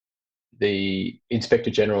the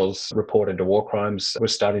Inspector General's report into war crimes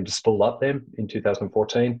was starting to spool up then in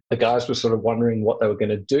 2014. The guys were sort of wondering what they were going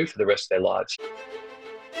to do for the rest of their lives.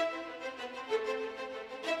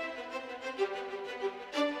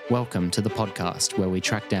 Welcome to the podcast where we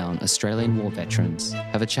track down Australian war veterans,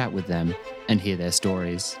 have a chat with them, and hear their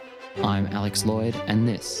stories. I'm Alex Lloyd, and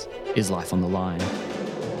this is Life on the Line.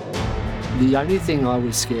 The only thing I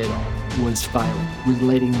was scared of was failing, was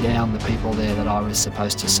letting down the people there that I was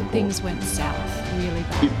supposed to support. Things went south really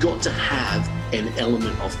bad. You've got to have an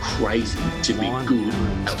element of crazy to be good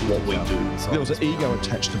at what we do. There was an ego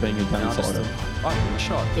attached to being a gunfighter. I've been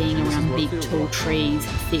shot. Being around big, tall trees,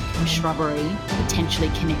 thick shrubbery, potentially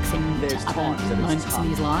connects him to other moments in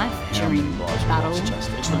his life during battle. Get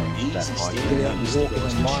out and walk in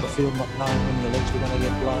a minefield not knowing when your legs were going to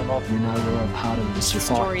get blown off. You know, we're a part of this The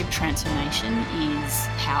fight. story of transformation is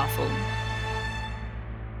powerful.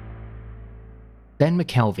 Ben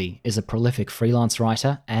McKelvey is a prolific freelance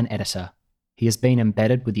writer and editor. He has been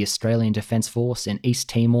embedded with the Australian Defence Force in East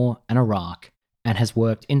Timor and Iraq, and has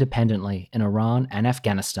worked independently in Iran and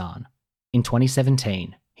Afghanistan. In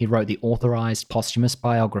 2017, he wrote the authorised posthumous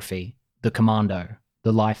biography, The Commando,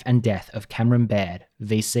 The Life and Death of Cameron Baird,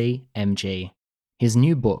 VC MG. His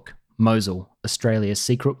new book, Mosul, Australia's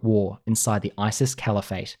Secret War Inside the ISIS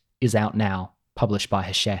Caliphate, is out now, published by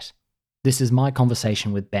Hachette. This is my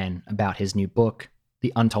conversation with Ben about his new book,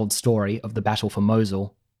 the untold story of the battle for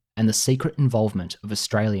Mosul, and the secret involvement of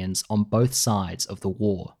Australians on both sides of the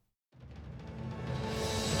war.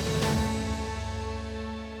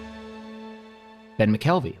 Ben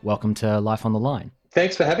McKelvey, welcome to Life on the Line.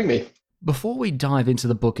 Thanks for having me. Before we dive into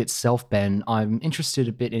the book itself, Ben, I'm interested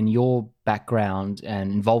a bit in your background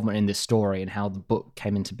and involvement in this story and how the book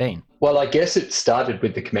came into being. Well, I guess it started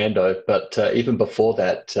with The Commando, but even before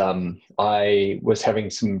that, I was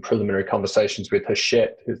having some preliminary conversations with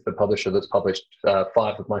Hachette, who's the publisher that's published 5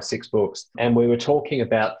 of my 6 books, and we were talking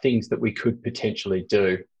about things that we could potentially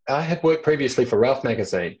do. I had worked previously for Ralph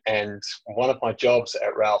magazine, and one of my jobs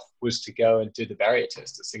at Ralph was to go and do the barrier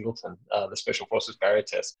test at Singleton, the Special Forces barrier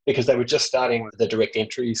test, because they were just starting the direct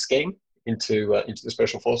entry scheme into the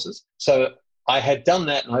Special Forces. So I had done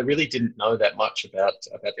that, and I really didn't know that much about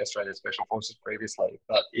the Australian Special Forces previously,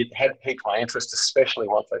 but it had piqued my interest, especially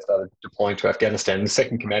once they started deploying to Afghanistan. The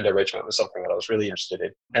 2nd Commando Regiment was something that I was really interested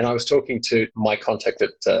in. And I was talking to my contact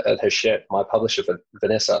at Hachette, my publisher,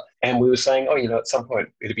 Vanessa, and we were saying, at some point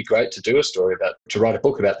it'd be great to write a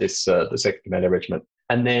book about this, the 2nd Commando Regiment.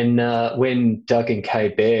 And then when Doug and Kay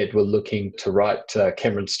Baird were looking to write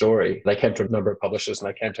Cameron's story, they came to a number of publishers and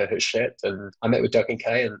they came to Hachette, and I met with Doug and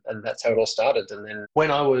Kay, and that's how it all started. And then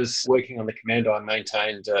when I was working on The Commando, I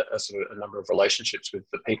maintained a number of relationships with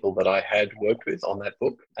the people that I had worked with on that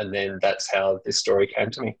book. And then that's how this story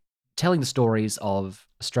came to me. Telling the stories of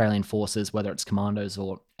Australian forces, whether it's commandos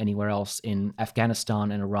or anywhere else in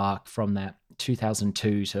Afghanistan and Iraq from that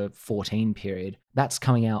 2002 to 14 period, that's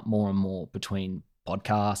coming out more and more between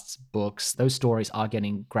podcasts, books. Those stories are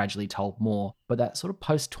getting gradually told more, but that sort of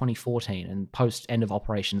post-2014 and post-end of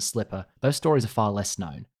Operation Slipper, those stories are far less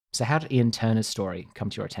known. So how did Ian Turner's story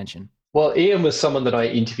come to your attention? Well, Ian was someone that I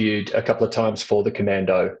interviewed a couple of times for The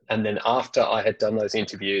Commando. And then after I had done those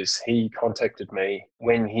interviews, he contacted me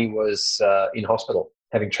when he was in hospital,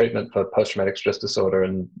 having treatment for post-traumatic stress disorder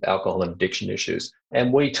and alcohol and addiction issues.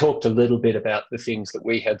 And we talked a little bit about the things that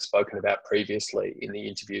we had spoken about previously in the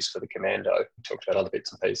interviews for The Commando. We talked about other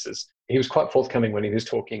bits and pieces. He was quite forthcoming when he was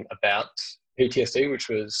talking about PTSD,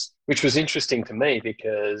 which was interesting to me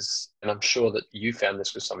because, and I'm sure that you found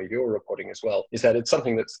this with some of your reporting as well, is that it's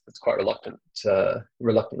something that's quite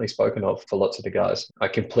reluctantly spoken of for lots of the guys. I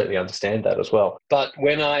completely understand that as well. But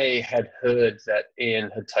when I had heard that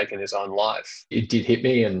Ian had taken his own life, it did hit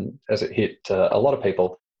me, and as it hit a lot of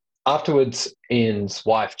people. Afterwards, Ian's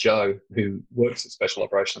wife, Jo, who works at Special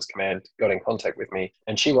Operations Command, got in contact with me,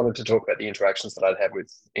 and she wanted to talk about the interactions that I'd had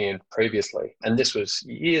with Ian previously. And this was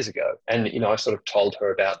years ago. And, I sort of told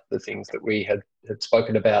her about the things that we had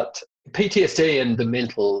spoken about. PTSD and the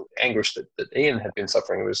mental anguish that Ian had been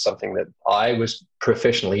suffering was something that I was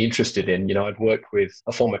professionally interested in. I'd worked with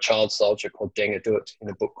a former child soldier called Deng Adut in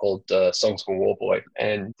a book called Songs of a War Boy,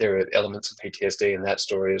 and there are elements of PTSD in that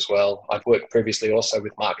story as well. I'd worked previously also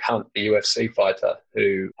with Mark Hunt, the UFC fighter,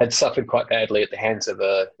 who had suffered quite badly at the hands of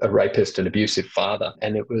a rapist and abusive father.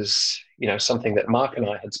 And it was, something that Mark and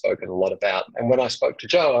I had spoken a lot about. And when I spoke to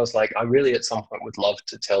Jo, I was like, I really at some point would love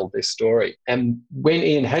to tell this story. And when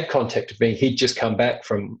Ian had contacted me, he'd just come back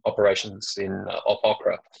from operations in Op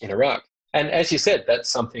Okra in Iraq. And as you said,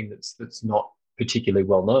 that's something that's not particularly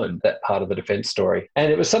well known, that part of the defence story.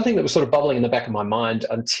 And it was something that was sort of bubbling in the back of my mind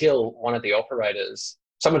until one of the operators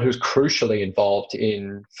someone who's crucially involved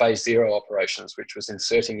in Phase Zero operations, which was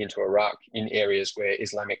inserting into Iraq in areas where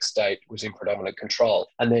Islamic State was in predominant control.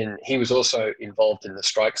 And then he was also involved in the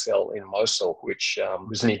strike cell in Mosul, which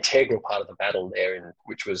was an integral part of the battle there,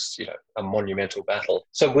 which was, a monumental battle.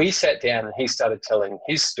 So we sat down and he started telling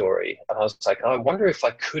his story. And I was like, I wonder if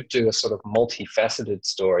I could do a sort of multifaceted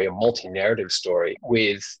story, a multi-narrative story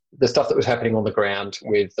with the stuff that was happening on the ground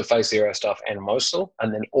with the Phase Zero stuff and Mosul,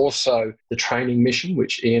 and then also the training mission,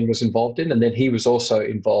 which Ian was involved in. And then he was also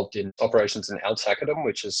involved in operations in Al Takadum,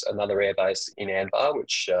 which is another air base in Anbar,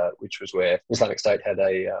 which was where Islamic State had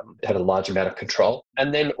a large amount of control.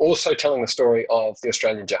 And then also telling the story of the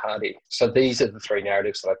Australian Jihadi. So these are the three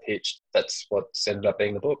narratives that I pitched. That's what's ended up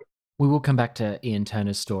being the book. We will come back to Ian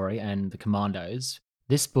Turner's story and the Commandos.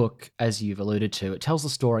 This book, as you've alluded to, it tells the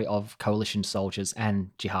story of coalition soldiers and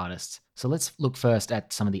jihadists. So let's look first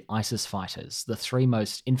at some of the ISIS fighters. The three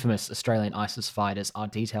most infamous Australian ISIS fighters are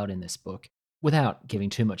detailed in this book. Without giving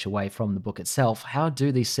too much away from the book itself, how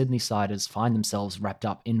do these Sydney-siders find themselves wrapped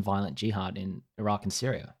up in violent jihad in Iraq and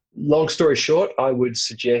Syria? Long story short, I would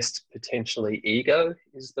suggest potentially ego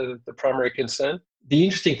is the primary concern. The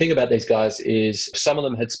interesting thing about these guys is some of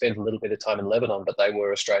them had spent a little bit of time in Lebanon, but they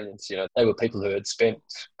were Australians. They were people who had spent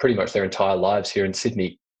pretty much their entire lives here in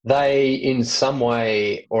Sydney. They, in some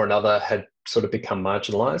way or another, had sort of become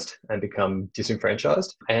marginalised and become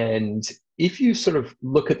disenfranchised. And if you sort of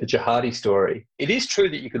look at the jihadi story, it is true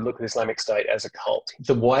that you could look at Islamic State as a cult.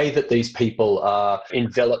 The way that these people are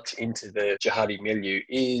enveloped into the jihadi milieu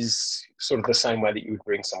is sort of the same way that you would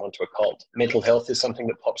bring someone to a cult. Mental health is something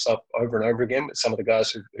that pops up over and over again with some of the guys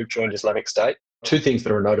who've joined Islamic State. Two things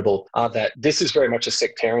that are notable are that this is very much a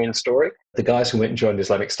sectarian story. The guys who went and joined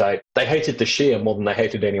Islamic State, they hated the Shia more than they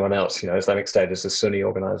hated anyone else. Islamic State is a Sunni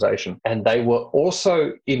organisation. And they were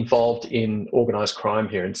also involved in organised crime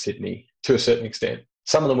here in Sydney to a certain extent.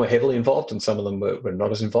 Some of them were heavily involved and some of them were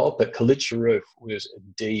not as involved, but Khalid Sharoof was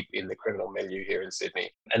deep in the criminal milieu here in Sydney.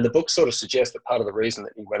 And the book sort of suggests that part of the reason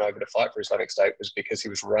that he went over to fight for Islamic State was because he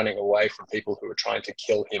was running away from people who were trying to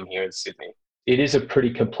kill him here in Sydney. It is a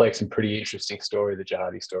pretty complex and pretty interesting story, the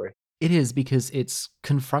jihadi story. It is, because it's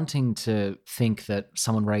confronting to think that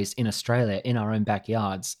someone raised in Australia, in our own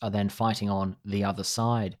backyards, are then fighting on the other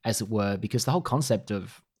side, as it were, because the whole concept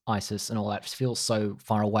of ISIS and all that feels so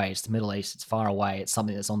far away. It's the Middle East, it's far away, it's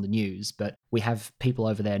something that's on the news, but we have people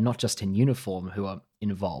over there, not just in uniform, who are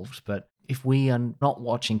involved, but if we are not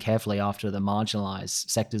watching carefully after the marginalised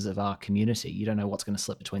sectors of our community, you don't know what's going to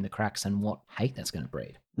slip between the cracks and what hate that's going to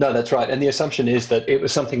breed. No, that's right. And the assumption is that it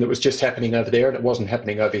was something that was just happening over there and it wasn't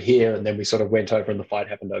happening over here. And then we sort of went over and the fight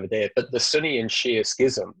happened over there. But the Sunni and Shia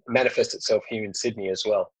schism manifests itself here in Sydney as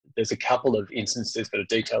well. There's a couple of instances that are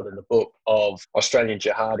detailed in the book of Australian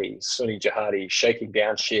jihadis, Sunni jihadis, shaking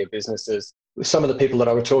down Shia businesses. Some of the people that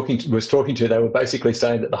I was talking to, they were basically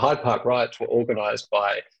saying that the Hyde Park riots were organised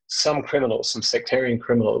by some criminals, some sectarian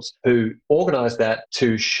criminals, who organised that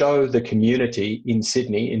to show the community in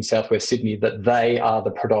Sydney, in southwest Sydney, that they are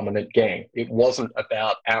the predominant gang. It wasn't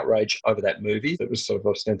about outrage over that movie. That was sort of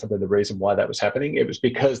ostensibly the reason why that was happening. It was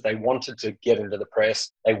because they wanted to get into the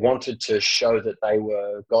press. They wanted to show that they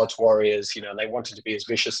were God's warriors, and they wanted to be as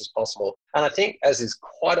vicious as possible. And I think, as is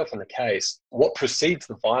quite often the case, what precedes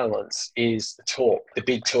the violence is the talk, the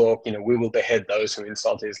big talk, we will behead those who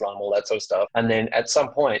insult Islam, all that sort of stuff. And then at some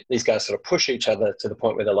point, these guys sort of push each other to the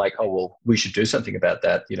point where they're like, oh, well, we should do something about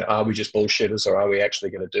that. Are we just bullshitters or are we actually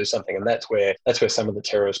going to do something? And that's where some of the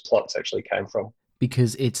terrorist plots actually came from.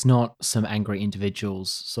 Because it's not some angry individuals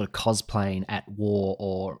sort of cosplaying at war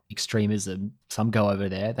or extremism. Some go over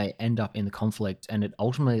there, they end up in the conflict, and it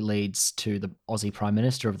ultimately leads to the Aussie Prime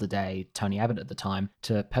Minister of the day, Tony Abbott at the time,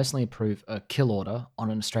 to personally approve a kill order on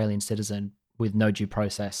an Australian citizen with no due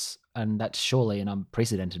process. And that's surely an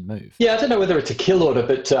unprecedented move. Yeah, I don't know whether it's a kill order,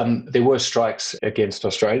 but there were strikes against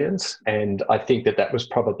Australians. And I think that was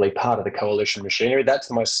probably part of the coalition machinery. That's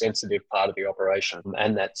the most sensitive part of the operation.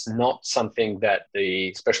 And that's not something that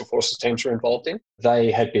the Special Forces teams were involved in. They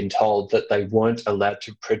had been told that they weren't allowed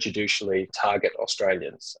to prejudicially target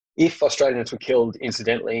Australians. If Australians were killed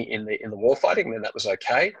incidentally in the war fighting, then that was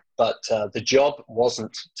okay. But the job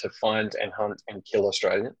wasn't to find and hunt and kill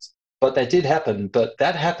Australians. But that did happen, but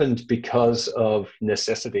that happened because of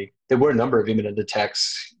necessity. There were a number of imminent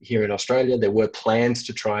attacks here in Australia. There were plans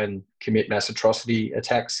to try and commit mass atrocity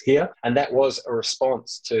attacks here. And that was a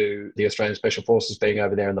response to the Australian Special Forces being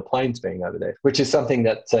over there and the planes being over there, which is something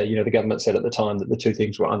that, the government said at the time that the two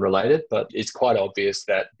things were unrelated. But it's quite obvious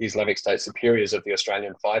that the Islamic State superiors of the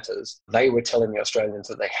Australian fighters, they were telling the Australians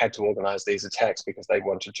that they had to organise these attacks because they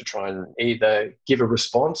wanted to try and either give a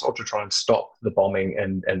response or to try and stop the bombing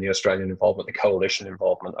and the Australian involvement, the coalition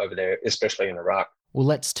involvement over there, especially in Iraq. Well,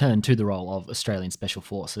 let's turn to the role of Australian Special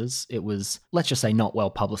Forces. It was, let's just say, not well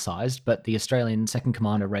publicised, but the Australian 2nd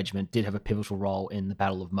Commander Regiment did have a pivotal role in the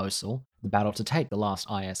Battle of Mosul, the battle to take the last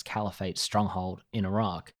IS Caliphate stronghold in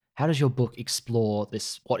Iraq. How does your book explore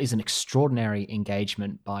this, what is an extraordinary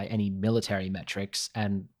engagement by any military metrics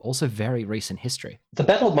and also very recent history? The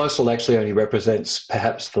Battle of Mosul actually only represents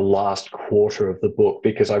perhaps the last quarter of the book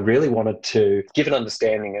because I really wanted to give an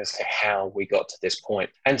understanding as to how we got to this point.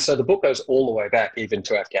 And so the book goes all the way back even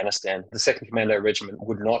to Afghanistan. The 2nd Commando Regiment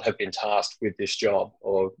would not have been tasked with this job,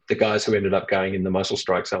 or the guys who ended up going in the Mosul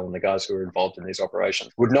strike zone and the guys who were involved in these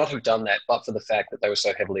operations would not have done that but for the fact that they were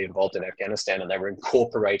so heavily involved in Afghanistan and they were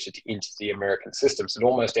incorporated into the American systems. It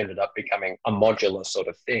almost ended up becoming a modular sort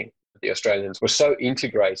of thing. The Australians were so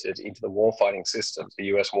integrated into the warfighting systems, the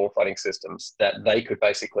US warfighting systems, that they could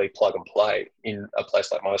basically plug and play in a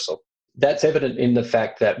place like Mosul. That's evident in the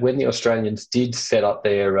fact that when the Australians did set up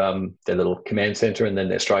their little command centre and then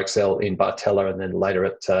their strike cell in Bartella and then later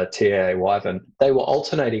at TAA Wyvern, they were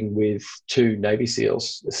alternating with 2 Navy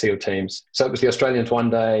SEALs, the SEAL teams. So it was the Australians one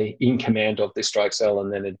day in command of this strike cell,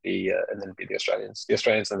 and then it'd be the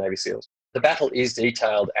Australians and the Navy SEAls. The battle is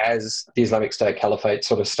detailed as the Islamic State Caliphate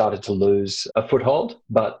sort of started to lose a foothold,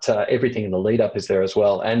 but everything in the lead up is there as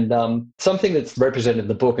well. And something that's represented in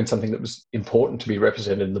the book and something that was important to be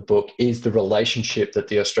represented in the book is the relationship that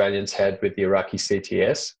the Australians had with the Iraqi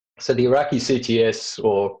CTS. So the Iraqi CTS,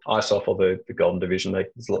 or ISOF, or the Golden Division,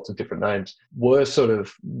 there's lots of different names, were sort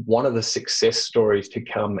of one of the success stories to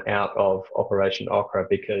come out of Operation Okra,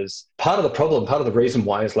 because part of the reason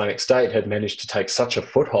why Islamic State had managed to take such a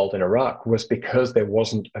foothold in Iraq was because there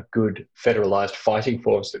wasn't a good federalized fighting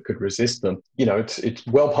force that could resist them. It's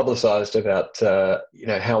well publicized about,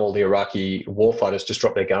 how all the Iraqi warfighters just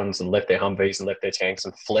dropped their guns and left their Humvees and left their tanks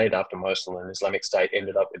and fled after Mosul, and Islamic State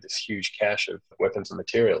ended up with this huge cache of weapons and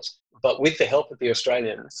materials. But with the help of the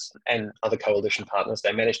Australians and other coalition partners,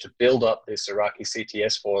 they managed to build up this Iraqi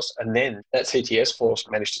CTS force. And then that CTS force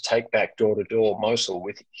managed to take back door-to-door Mosul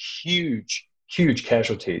with huge, huge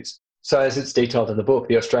casualties. So as it's detailed in the book,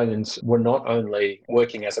 the Australians were not only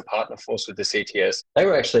working as a partner force with the CTS, they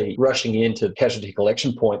were actually rushing into casualty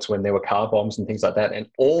collection points when there were car bombs and things like that. And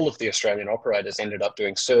all of the Australian operators ended up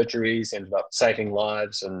doing surgeries, ended up saving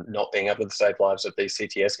lives and not being able to save lives of these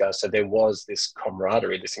CTS guys. So there was this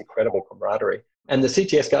camaraderie, this incredible camaraderie. And the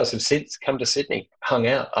CTS guys have since come to Sydney, hung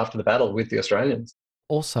out after the battle with the Australians.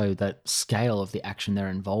 Also, that scale of the action they're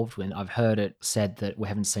involved in, I've heard it said that we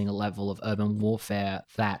haven't seen a level of urban warfare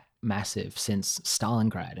that massive since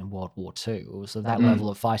Stalingrad in World War II. It was that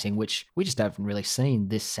level of fighting, which we just haven't really seen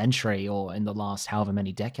this century or in the last however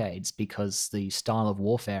many decades, because the style of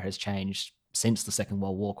warfare has changed since the Second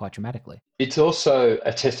World War quite dramatically. It's also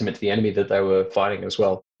a testament to the enemy that they were fighting as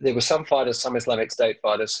well. There were some fighters, some Islamic State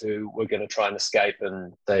fighters, who were going to try and escape,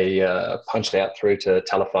 and they punched out through to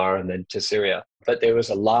Tal Afar and then to Syria. But there was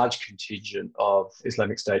a large contingent of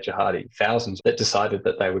Islamic State jihadi, thousands, that decided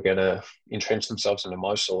that they were going to entrench themselves into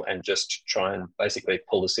Mosul and just try and basically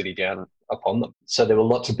pull the city down upon them. So there were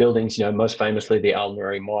lots of buildings, most famously the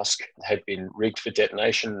Al-Nuri Mosque had been rigged for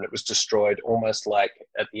detonation, and it was destroyed almost like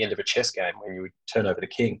at the end of a chess game when you would turn over the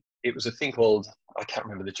king. It was a thing called, I can't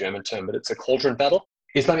remember the German term, but it's a cauldron battle.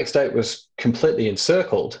 Islamic State was completely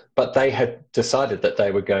encircled, but they had decided that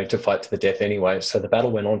they were going to fight to the death anyway. So the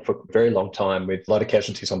battle went on for a very long time with a lot of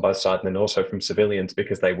casualties on both sides, and then also from civilians,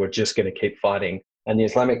 because they were just going to keep fighting. And the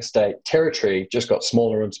Islamic State territory just got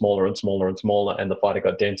smaller and smaller and smaller and smaller, and the fighting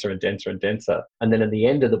got denser and denser and denser. And then at the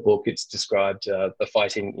end of the book, it's described the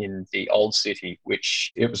fighting in the old city,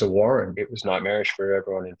 which it was a warren. It was nightmarish for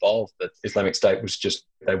everyone involved, but Islamic State was just,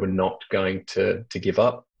 they were not going to give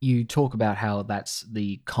up. You talk about how that's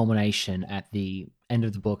the culmination at the end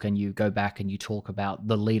of the book, and you go back and you talk about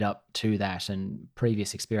the lead up to that and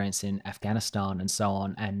previous experience in Afghanistan and so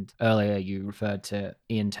on. And earlier you referred to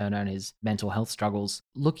Ian Turner and his mental health struggles.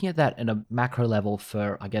 Looking at that at a macro level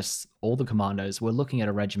for, I guess, all the commandos, we're looking at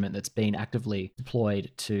a regiment that's been actively deployed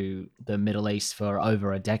to the Middle East for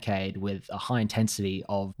over a decade with a high intensity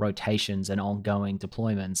of rotations and ongoing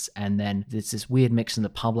deployments. And then there's this weird mix in the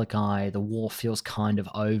public eye. The war feels kind of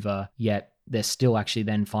over, yet they're still actually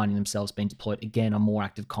then finding themselves being deployed again on more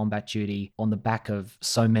active combat duty on the back of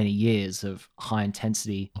so many years of high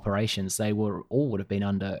intensity operations. They would have been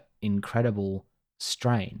under incredible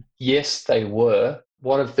strain. Yes, they were.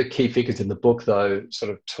 One of the key figures in the book, though,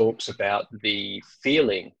 sort of talks about the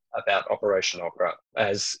feeling about Operation Okra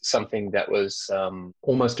as something that was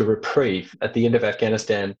almost a reprieve. At the end of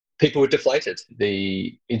Afghanistan, people were deflated.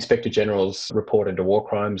 The Inspector General's report into war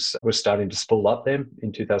crimes was starting to spool up then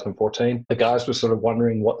in 2014. The guys were sort of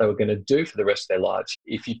wondering what they were going to do for the rest of their lives.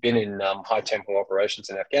 If you'd been in high-tempo operations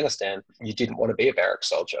in Afghanistan, you didn't want to be a barrack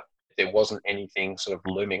soldier. There wasn't anything sort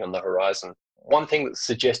of looming on the horizon. One thing that's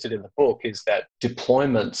suggested in the book is that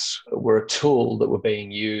deployments were a tool that were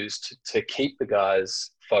being used to keep the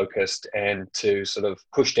guys focused and to sort of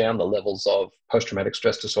push down the levels of post-traumatic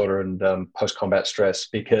stress disorder and post-combat stress,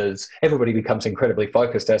 because everybody becomes incredibly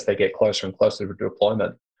focused as they get closer and closer to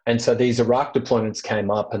deployment. And so these Iraq deployments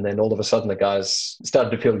came up, and then all of a sudden the guys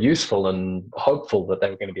started to feel useful and hopeful that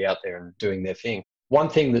they were going to be out there and doing their thing. One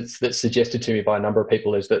thing that's suggested to me by a number of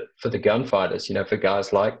people is that for the gunfighters, for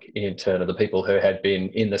guys like Ian Turner, the people who had been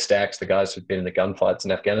in the stacks, the guys who'd been in the gunfights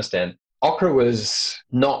in Afghanistan, Okra was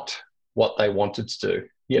not what they wanted to do.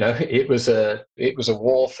 It was a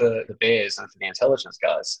war for the bears and for the intelligence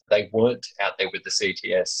guys. They weren't out there with the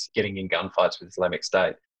CTS getting in gunfights with Islamic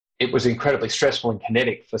State. It was incredibly stressful and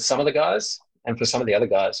kinetic for some of the guys, and for some of the other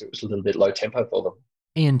guys, it was a little bit low tempo for them.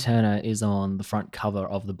 Ian Turner is on the front cover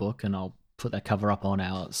of the book, and I'll put that cover up on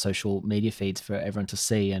our social media feeds for everyone to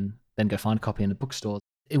see, and then go find a copy in the bookstore.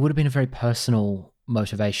 It would have been a very personal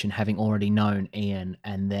motivation, having already known Ian,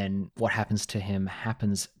 and then what happens to him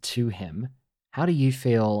happens to him. How do you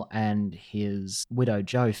feel and his widow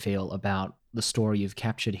Jo feel about the story you've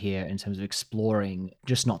captured here in terms of exploring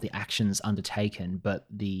just not the actions undertaken, but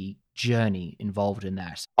the journey involved in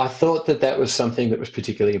that? I thought that was something that was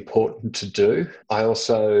particularly important to do. I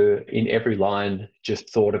also, in every line, just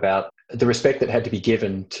thought about the respect that had to be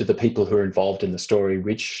given to the people who are involved in the story,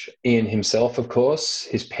 which Ian himself, of course,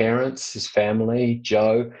 his parents, his family,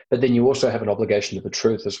 Jo, but then you also have an obligation to the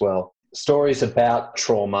truth as well. Stories about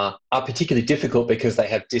trauma are particularly difficult because they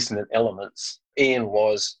have dissonant elements. Ian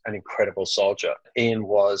was an incredible soldier. Ian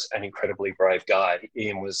was an incredibly brave guy.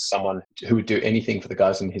 Ian was someone who would do anything for the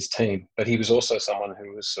guys in his team, but he was also someone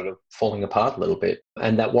who was sort of falling apart a little bit.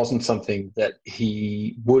 And that wasn't something that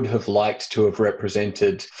he would have liked to have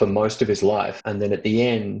represented for most of his life. And then at the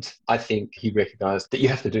end, I think he recognized that you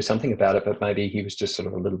have to do something about it, but maybe he was just sort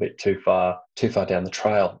of a little bit too far down the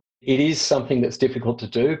trail. It is something that's difficult to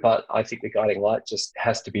do, but I think the guiding light just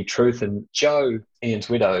has to be truth. And Jo, Ian's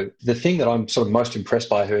widow, the thing that I'm sort of most impressed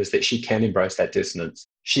by her is that she can embrace that dissonance.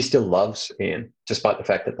 She still loves Ian, despite the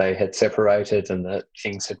fact that they had separated and that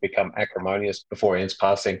things had become acrimonious before Ian's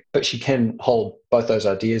passing. But she can hold both those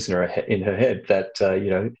ideas in her head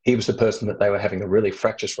that, he was the person that they were having a really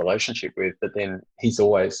fractious relationship with, but then he's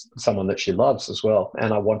always someone that she loves as well.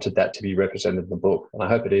 And I wanted that to be represented in the book, and I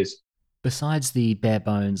hope it is. Besides the bare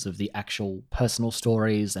bones of the actual personal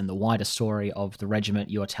stories and the wider story of the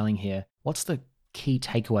regiment you are telling here, what's the key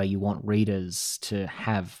takeaway you want readers to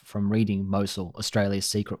have from reading Mosul, Australia's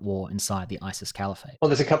Secret War Inside the ISIS Caliphate? Well,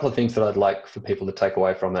 there's a couple of things that I'd like for people to take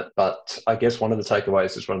away from it, but I guess one of the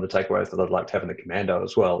takeaways that I'd like to have in the Commando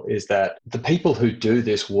as well, is that the people who do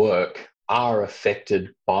this work are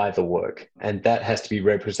affected by the work, and that has to be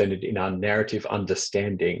represented in our narrative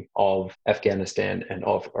understanding of Afghanistan and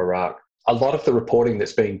of Iraq. A lot of the reporting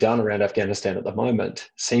that's being done around Afghanistan at the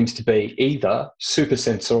moment seems to be either super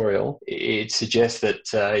sensorial. It suggests that,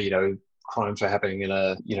 crimes were happening in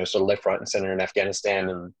sort of left, right and center in Afghanistan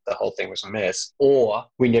and the whole thing was a mess. Or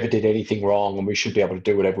we never did anything wrong and we should be able to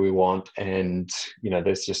do whatever we want. And,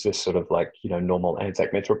 there's just this sort of normal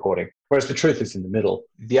Anzac myth reporting. Whereas the truth is in the middle.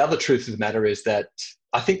 The other truth of the matter is that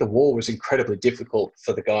I think the war was incredibly difficult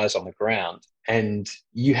for the guys on the ground. And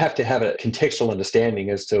you have to have a contextual understanding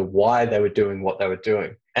as to why they were doing what they were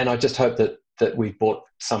doing. And I just hope that we brought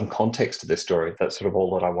some context to this story. That's sort of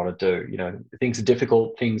all that I want to do. Things are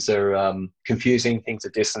difficult, things are confusing, things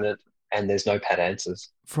are dissonant, and there's no pat answers.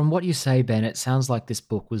 From what you say, Ben, it sounds like this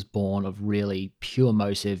book was born of really pure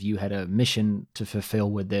motive. You had a mission to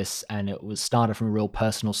fulfill with this, and it was started from a real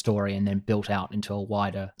personal story and then built out into a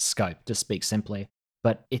wider scope, to speak simply.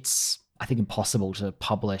 But it's, I think, impossible to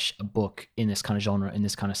publish a book in this kind of genre, in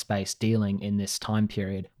this kind of space, dealing in this time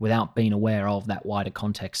period without being aware of that wider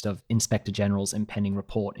context of Inspector General's impending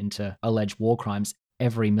report into alleged war crimes.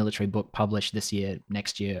 Every military book published this year,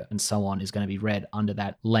 next year, and so on is going to be read under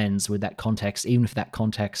that lens with that context, even if that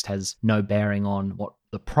context has no bearing on what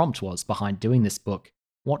the prompt was behind doing this book.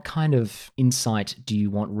 What kind of insight do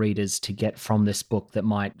you want readers to get from this book that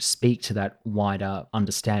might speak to that wider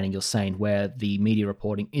understanding you're saying, where the media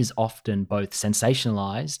reporting is often both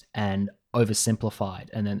sensationalized and oversimplified,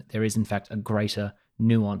 and then there is in fact a greater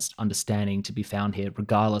nuanced understanding to be found here,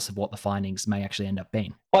 regardless of what the findings may actually end up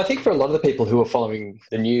being. Well, I think for a lot of the people who were following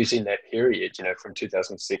the news in that period, from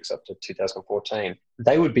 2006 up to 2014,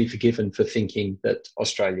 they would be forgiven for thinking that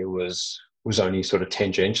Australia was only sort of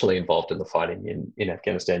tangentially involved in the fighting in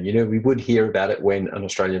Afghanistan. We would hear about it when an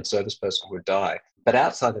Australian service person would die. But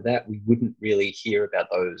outside of that, we wouldn't really hear about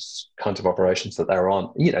those kinds of operations that they were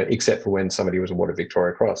on, except for when somebody was awarded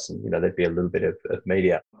Victoria Cross and, there'd be a little bit of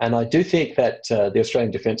media. And I do think that the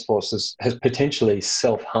Australian Defence Forces has potentially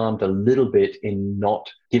self-harmed a little bit in not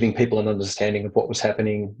giving people an understanding of what was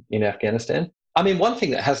happening in Afghanistan. I mean, one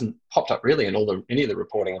thing that hasn't popped up really in any of the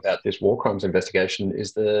reporting about this war crimes investigation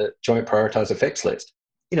is the Joint Prioritised Effects List.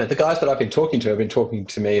 The guys that I've been talking to have been talking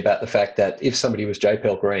to me about the fact that if somebody was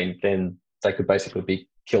JPEL green, then they could basically be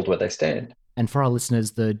killed where they stand. And for our listeners,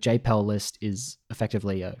 the JPEL list is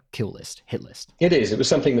effectively a kill list, hit list. It is. It was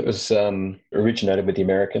something that was originated with the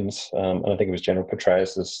Americans. And I think it was General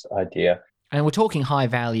Petraeus' idea. And we're talking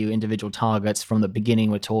high-value individual targets from the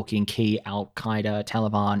beginning. We're talking key Al-Qaeda,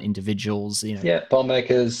 Taliban individuals. Yeah, bomb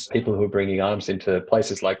makers, people who are bringing arms into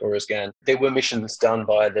places like Uruzgan. There were missions done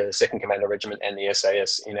by the 2nd Commando Regiment and the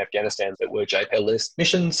SAS in Afghanistan that were JPEL list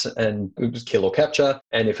missions, and it was kill or capture.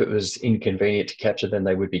 And if it was inconvenient to capture, then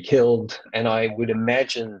they would be killed. And I would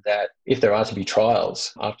imagine that if there are to be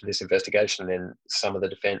trials after this investigation, then some of the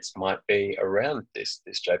defence might be around this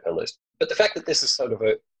JPEL list. But the fact that this is sort of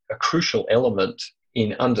a crucial element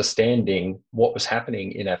in understanding what was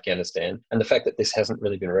happening in Afghanistan, and the fact that this hasn't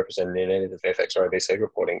really been represented in any of the Fairfax or ABC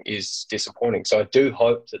reporting is disappointing. So I do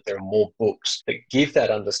hope that there are more books that give that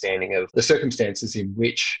understanding of the circumstances in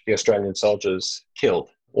which the Australian soldiers killed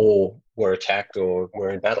or were attacked or were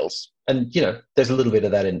in battles. And, there's a little bit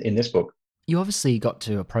of that in this book. You obviously got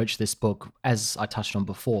to approach this book, as I touched on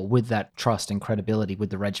before, with that trust and credibility with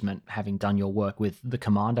the regiment, having done your work with the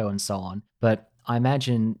commando and so on. But I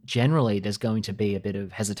imagine generally there's going to be a bit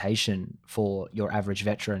of hesitation for your average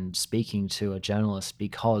veteran speaking to a journalist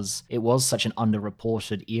because it was such an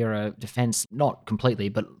underreported era. Defence, not completely,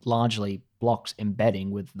 but largely blocked embedding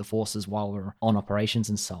with the forces while we're on operations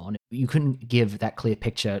and so on. You couldn't give that clear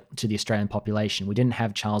picture to the Australian population. We didn't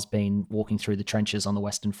have Charles Bean walking through the trenches on the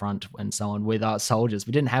Western Front and so on with our soldiers.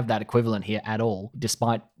 We didn't have that equivalent here at all,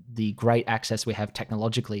 despite the great access we have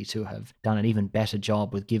technologically to have done an even better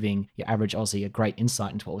job with giving your average Aussie a great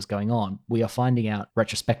insight into what was going on. We are finding out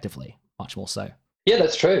retrospectively, much more so. Yeah,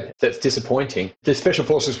 that's true. That's disappointing. The Special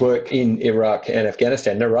Forces work in Iraq and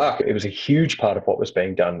Afghanistan. In Iraq, it was a huge part of what was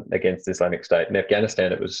being done against the Islamic State. In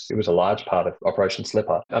Afghanistan, it was a large part of Operation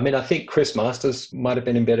Slipper. I mean, I think Chris Masters might have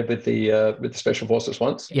been embedded with the Special Forces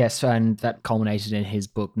once. Yes, and that culminated in his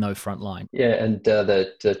book, No Front Line. Yeah, and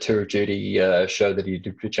the Tour of Duty show that he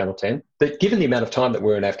did for Channel 10. But given the amount of time that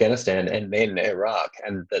we're in Afghanistan and then Iraq,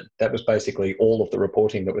 and that was basically all of the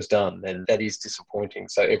reporting that was done, then that is disappointing.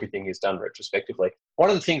 So everything is done retrospectively. One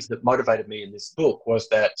of the things that motivated me in this book was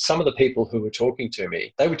that some of the people who were talking to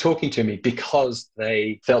me, they were talking to me because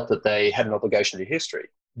they felt that they had an obligation to history.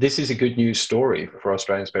 This is a good news story for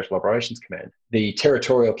Australian Special Operations Command. The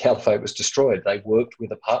territorial caliphate was destroyed. They worked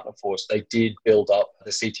with a partner force. They did build up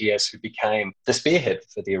the CTS, who became the spearhead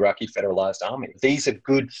for the Iraqi Federalized Army. These are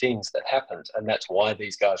good things that happened, and that's why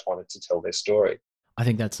these guys wanted to tell their story. I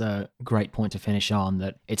think that's a great point to finish on,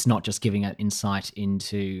 that it's not just giving an insight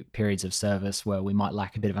into periods of service where we might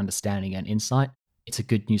lack a bit of understanding and insight. It's a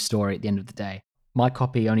good news story at the end of the day. My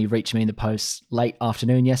copy only reached me in the post late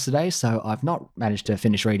afternoon yesterday, so I've not managed to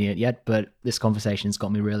finish reading it yet, but this conversation's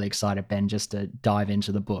got me really excited, Ben, just to dive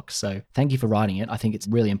into the book. So thank you for writing it. I think it's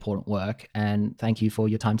really important work, and thank you for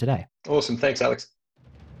your time today. Awesome. Thanks, Alex.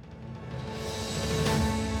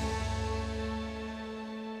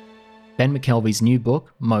 Ben McKelvey's new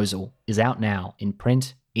book, Mosul, is out now in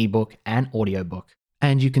print, ebook, and audiobook,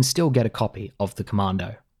 and you can still get a copy of The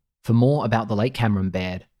Commando. For more about the late Cameron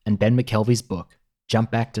Baird and Ben McKelvey's book,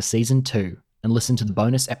 jump back to Season 2 and listen to the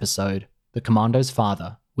bonus episode, The Commando's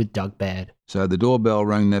Father, with Doug Baird. So the doorbell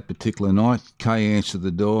rang that particular night. Kay answered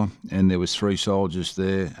the door, and there was 3 soldiers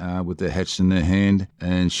there with their hats in their hand,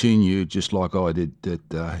 and she knew, just like I did,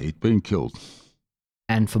 that he'd been killed.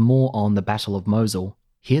 And for more on the Battle of Mosul,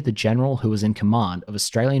 hear the general who was in command of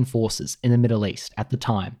Australian forces in the Middle East at the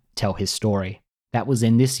time tell his story. That was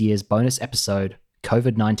in this year's bonus episode,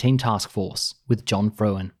 COVID-19 Task Force, with John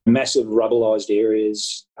Fruin. Massive rubberised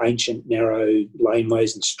areas, ancient narrow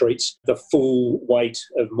laneways and streets, the full weight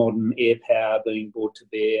of modern air power being brought to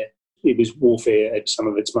bear. It was warfare at some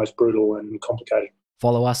of its most brutal and complicated.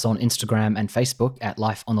 Follow us on Instagram and Facebook at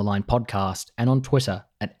Life on the Line Podcast, and on Twitter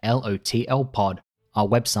at LOTL Pod. Our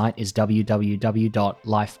website is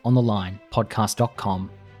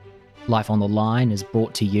www.lifeonthelinepodcast.com. Life on the Line is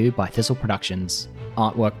brought to you by Thistle Productions.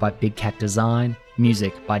 Artwork by Big Cat Design,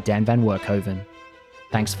 music by Dan Van Werkhoven.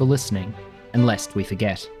 Thanks for listening, and lest we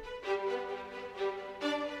forget.